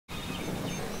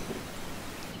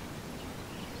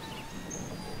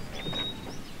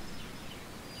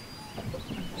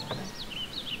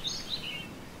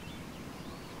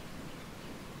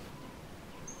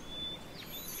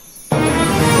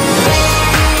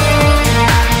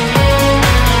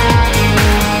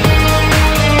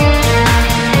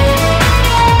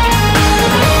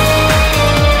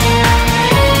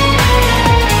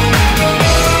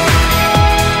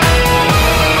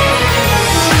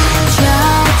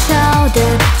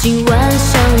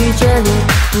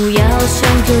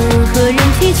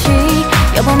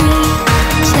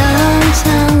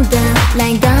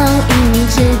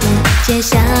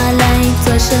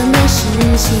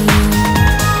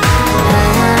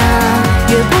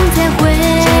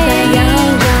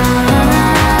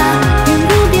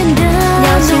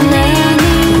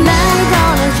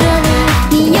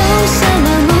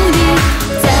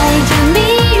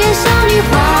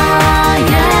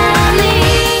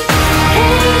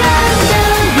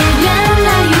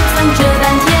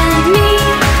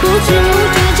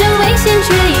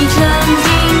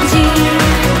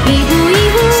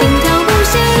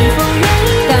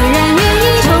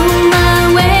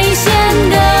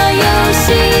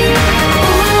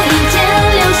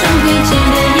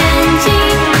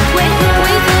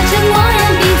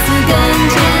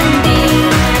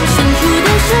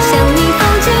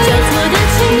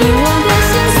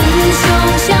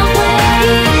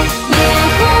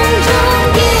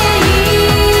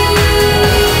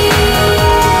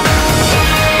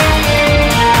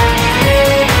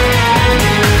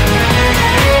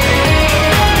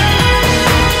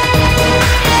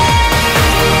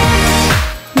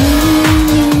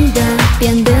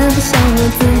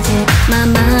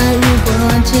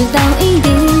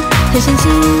心，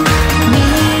秘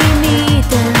密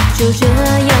的就这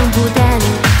样不带领，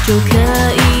就可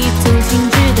以从心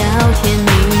直到天明。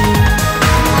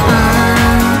啊，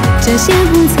这些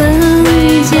不曾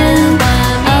遇见，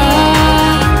啊，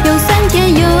有酸甜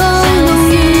有浓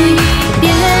郁，别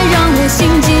让我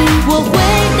心惊，我会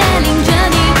带领着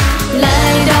你来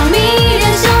到迷人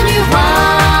小女花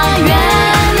园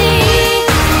里。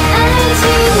爱情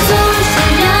总是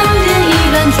让人意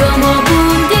乱捉摸不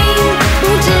定，不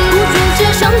知不觉这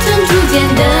双唇逐渐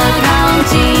的靠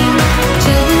近，这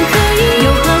可以有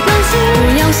何关系？不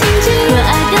要心急，可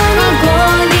爱的你过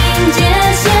临界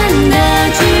线的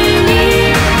距离，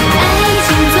爱情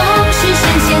总是深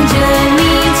陷着迷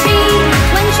情，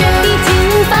完全已经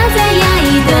无法再压抑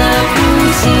的呼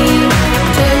吸，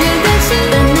灼热的情，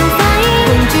本能反应，恐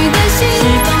惧的心，释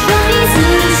放双翼，雌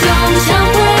雄像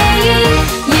回忆，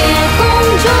夜空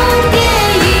中电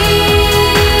影。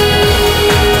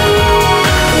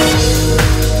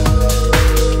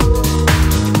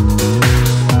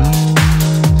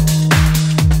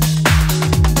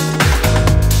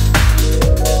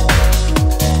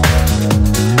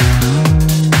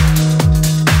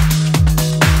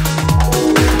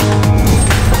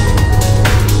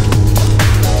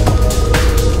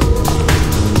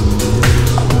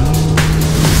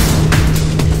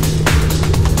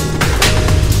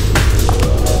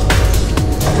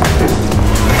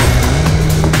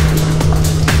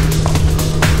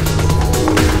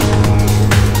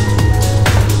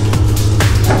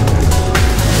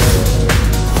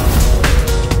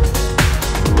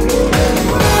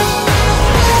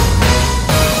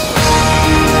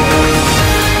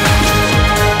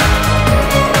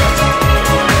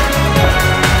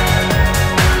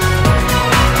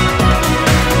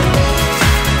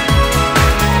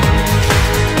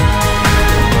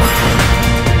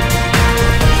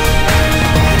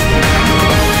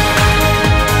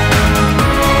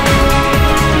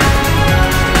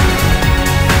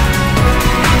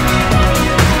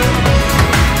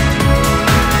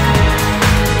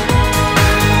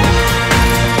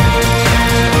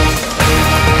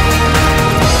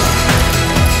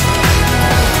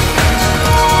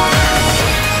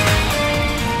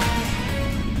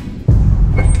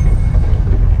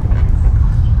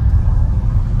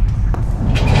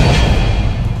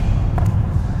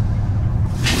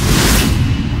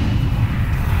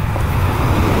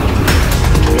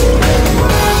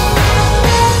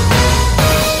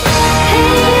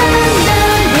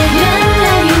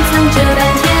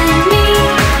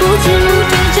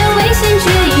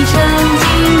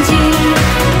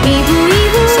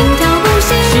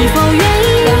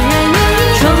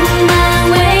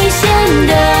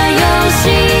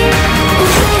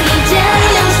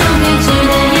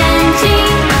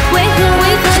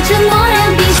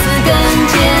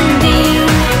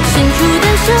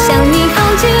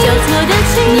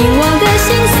你